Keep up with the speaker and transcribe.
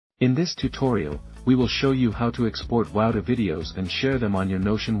In this tutorial, we will show you how to export WowTo videos and share them on your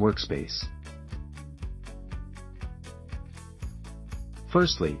Notion workspace.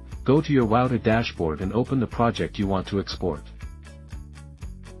 Firstly, go to your WowTo dashboard and open the project you want to export.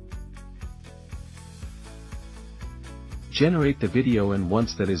 Generate the video, and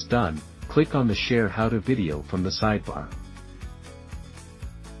once that is done, click on the Share HowTo video from the sidebar.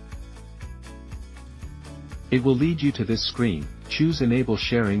 It will lead you to this screen. Choose Enable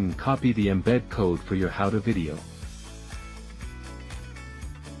Sharing and copy the embed code for your HowTo video.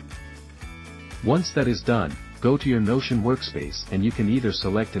 Once that is done, go to your Notion workspace and you can either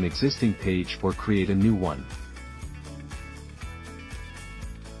select an existing page or create a new one.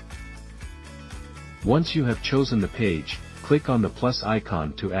 Once you have chosen the page, click on the plus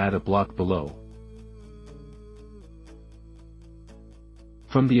icon to add a block below.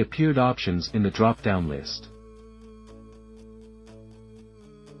 From the appeared options in the drop-down list,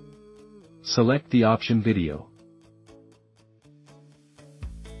 select the option Video.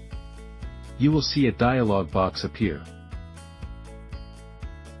 You will see a dialog box appear.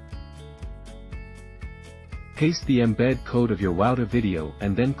 Paste the embed code of your WowTo video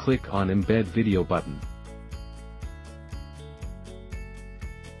and then click on Embed Video button.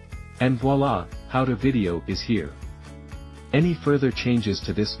 And voila, HowTo video is here. Any further changes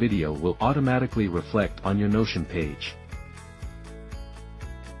to this video will automatically reflect on your Notion page.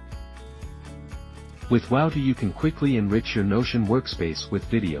 With WowTo you can quickly enrich your Notion workspace with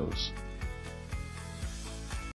videos.